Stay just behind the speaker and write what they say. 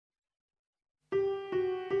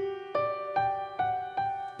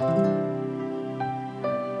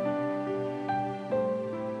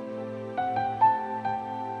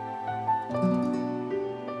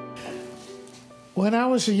When I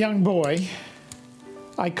was a young boy,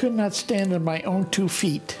 I could not stand on my own 2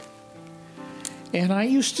 feet. And I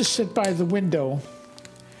used to sit by the window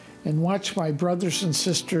and watch my brothers and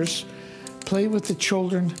sisters play with the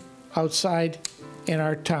children outside in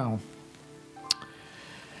our town.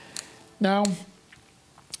 Now,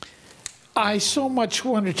 I so much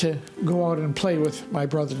wanted to go out and play with my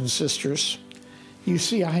brothers and sisters. You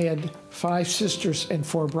see, I had 5 sisters and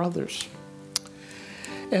 4 brothers.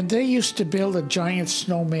 And they used to build a giant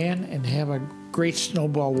snowman and have a great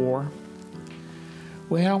snowball war.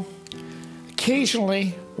 Well,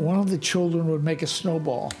 occasionally, one of the children would make a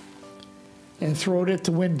snowball and throw it at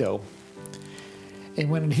the window. And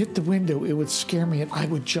when it hit the window, it would scare me and I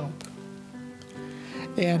would jump.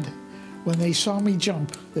 And when they saw me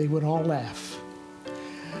jump, they would all laugh.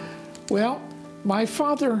 Well, my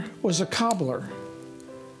father was a cobbler.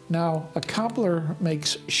 Now, a cobbler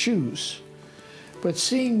makes shoes. But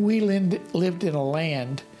seeing we lived in a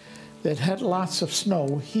land that had lots of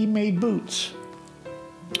snow, he made boots.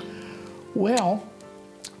 Well,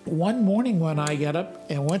 one morning when I got up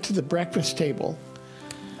and went to the breakfast table,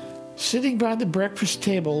 sitting by the breakfast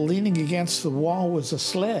table, leaning against the wall, was a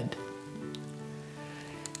sled.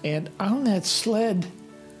 And on that sled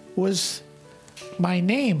was my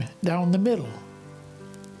name down the middle.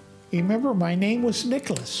 You remember, my name was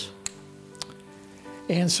Nicholas.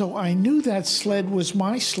 And so I knew that sled was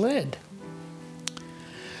my sled.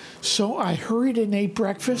 So I hurried and ate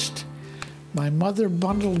breakfast. My mother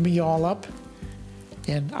bundled me all up,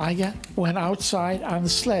 and I went outside on the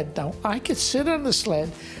sled. Now, I could sit on the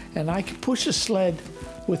sled, and I could push a sled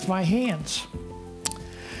with my hands.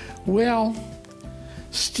 Well,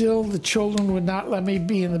 still the children would not let me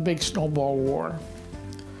be in the big snowball war.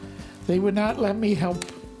 They would not let me help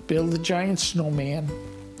build the giant snowman.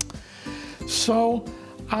 So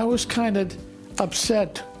I was kind of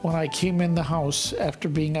upset when I came in the house after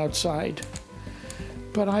being outside.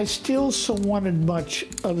 But I still so wanted much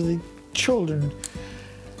of the children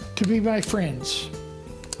to be my friends.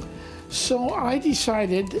 So I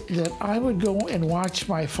decided that I would go and watch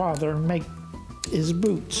my father make his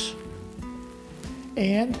boots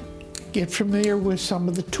and get familiar with some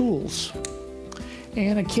of the tools.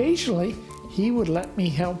 And occasionally, he would let me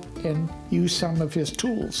help and use some of his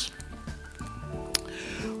tools.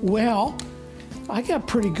 Well, I got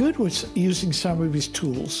pretty good with using some of his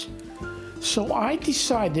tools. So I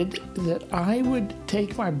decided that I would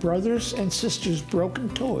take my brothers and sisters' broken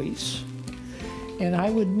toys and I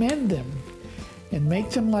would mend them and make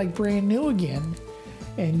them like brand new again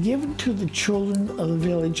and give them to the children of the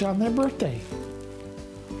village on their birthday.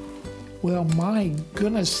 Well, my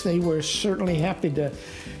goodness, they were certainly happy to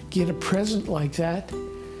get a present like that.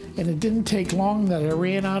 And it didn't take long that I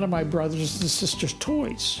ran out of my brothers and sisters'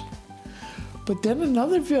 toys. But then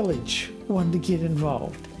another village wanted to get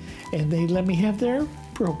involved, and they let me have their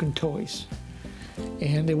broken toys.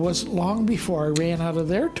 And it wasn't long before I ran out of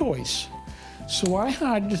their toys. So I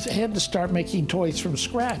had to start making toys from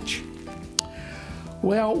scratch.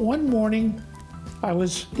 Well, one morning I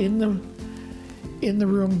was in the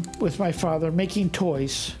room with my father making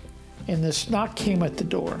toys, and this knock came at the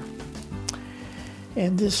door.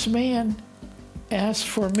 And this man asked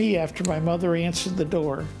for me after my mother answered the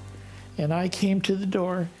door. And I came to the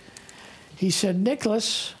door. He said,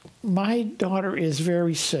 "Nicholas, my daughter is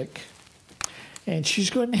very sick. And she's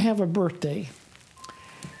going to have a birthday.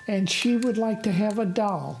 And she would like to have a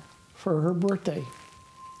doll for her birthday."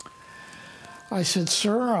 I said,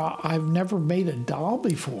 "Sir, I've never made a doll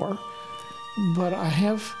before. But I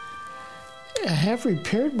have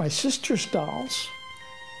repaired my sister's dolls."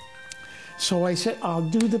 So I said, "I'll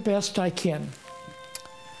do the best I can."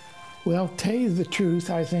 Well, tell you the truth,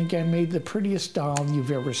 I think I made the prettiest doll you've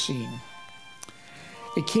ever seen.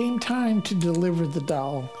 It came time to deliver the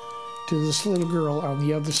doll to this little girl on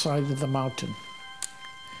the other side of the mountain.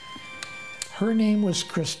 Her name was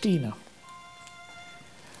Christina.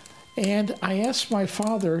 And I asked my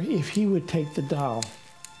father if he would take the doll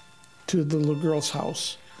to the little girl's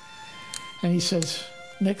house. And he says,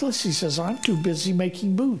 "Nicholas," he says, "I'm too busy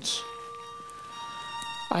making boots."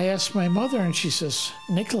 I asked my mother, and she says,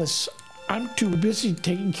 "Nicholas, I'm too busy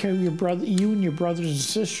taking care of you and your brothers and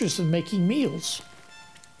sisters and making meals."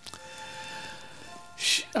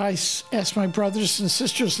 I asked my brothers and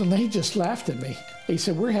sisters, and they just laughed at me. They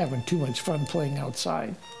said, "We're having too much fun playing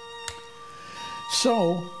outside."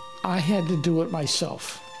 So I had to do it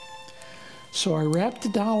myself. So I wrapped the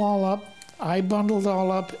doll all up, I bundled it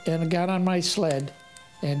all up, and I got on my sled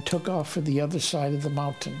and took off for the other side of the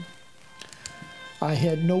mountain. I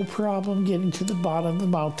had no problem getting to the bottom of the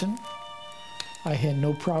mountain. I had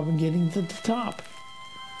no problem getting to the top.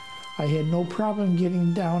 I had no problem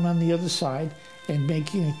getting down on the other side and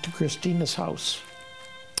making it to Christina's house.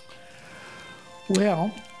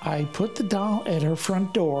 Well, I put the doll at her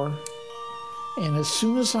front door, and as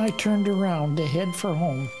soon as I turned around to head for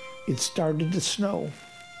home, it started to snow.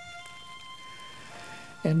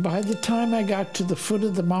 And by the time I got to the foot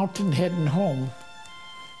of the mountain heading home,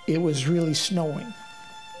 it was really snowing.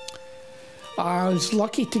 I was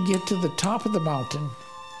lucky to get to the top of the mountain,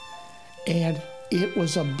 and it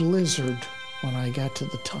was a blizzard when I got to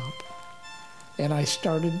the top. And I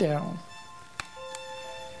started down,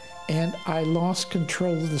 and I lost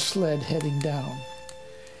control of the sled heading down,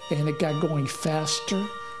 and it got going faster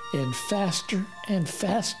and faster and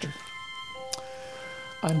faster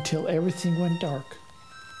until everything went dark.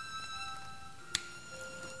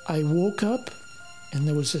 I woke up, and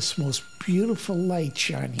there was this most beautiful light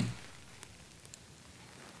shining.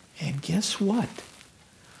 And guess what?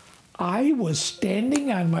 I was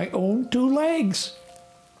standing on my own two legs.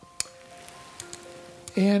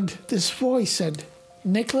 And this voice said,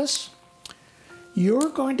 "Nicholas, you're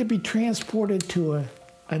going to be transported to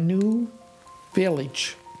a new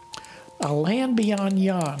village, a land beyond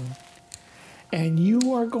yon, and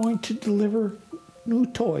you are going to deliver new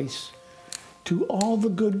toys to all the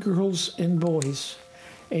good girls and boys,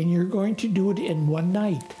 and you're going to do it in one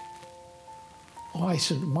night." Oh, I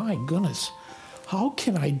said, "My goodness, how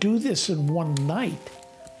can I do this in one night?"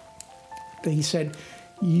 He said,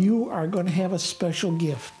 "You are going to have a special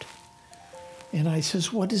gift." And I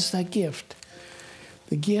says, "What is that gift?"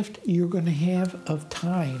 "The gift you're going to have of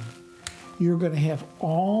time. You're going to have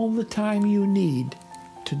all the time you need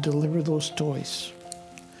to deliver those toys."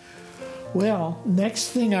 Well, next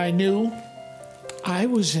thing I knew, I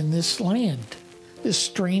was in this land, this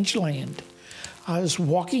strange land. I was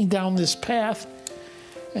walking down this path,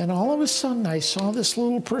 and all of a sudden I saw this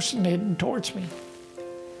little person heading towards me.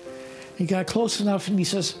 He got close enough and he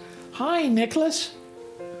says, "Hi, Nicholas."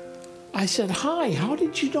 I said, "Hi, how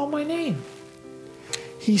did you know my name?"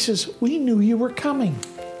 He says, "We knew you were coming."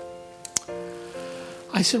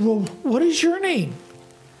 I said, "Well, what is your name?"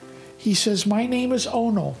 He says, "My name is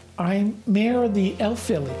Ono. I'm mayor of the elf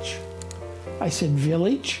village." I said,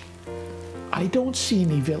 "Village? I don't see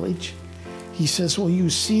any village." He says, "Well, you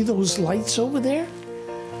see those lights over there?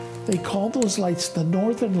 They call those lights the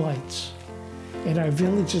northern lights. And our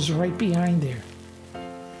village is right behind there."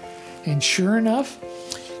 And sure enough,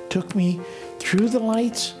 took me through the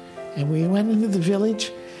lights, and we went into the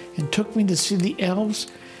village and took me to see the elves.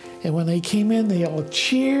 And when they came in, they all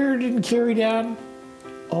cheered and carried on,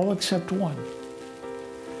 all except one.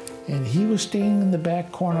 And he was standing in the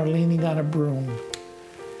back corner leaning on a broom.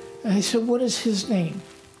 And I said, "What is his name?"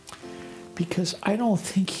 Because I don't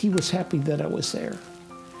think he was happy that I was there.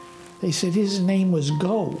 They said his name was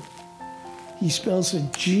Go. He spells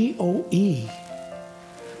it G-O-E.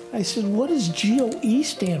 I said, "What does G-O-E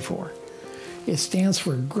stand for?" "It stands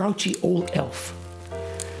for Grouchy Old Elf."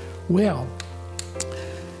 Well,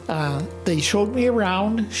 they showed me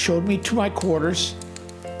around, showed me to my quarters,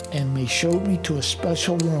 and they showed me to a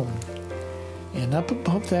special room. And up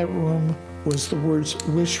above that room was the words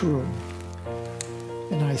 "wish room."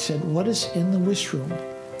 And I said, "What is in the wish room?"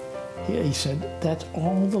 He said, "That's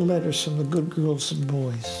all the letters from the good girls and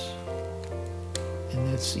boys." And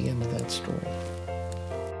that's the end of that story.